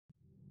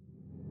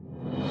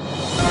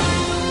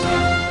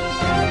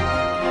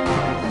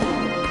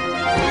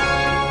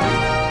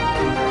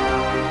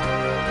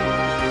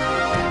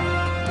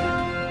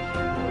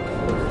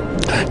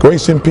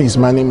Grace and peace.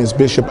 My name is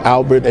Bishop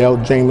Albert L.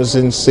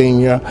 Jameson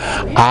Sr.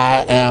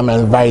 I am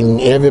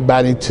inviting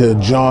everybody to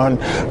join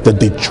the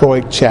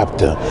Detroit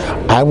chapter.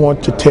 I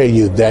want to tell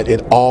you that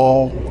it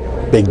all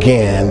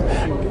began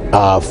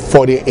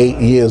 48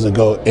 years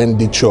ago in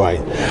Detroit.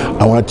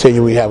 I want to tell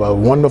you we have a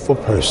wonderful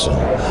person,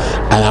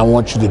 and I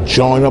want you to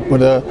join up with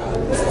her.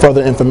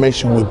 Further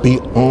information will be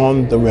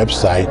on the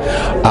website.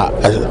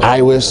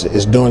 Iris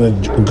is doing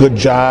a good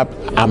job.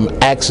 I'm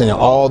asking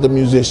all the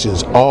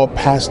musicians, all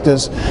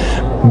pastors,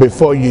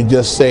 before you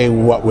just say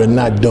what we're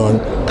not doing,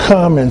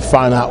 come and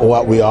find out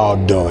what we are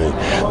doing.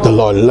 The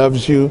Lord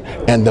loves you,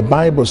 and the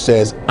Bible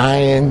says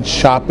iron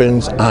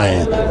sharpens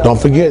iron. Don't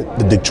forget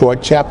the Detroit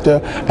chapter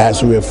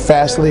as we're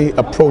fastly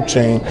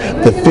approaching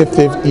the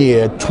 50th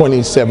year,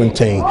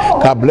 2017.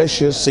 God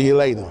bless you. See you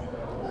later.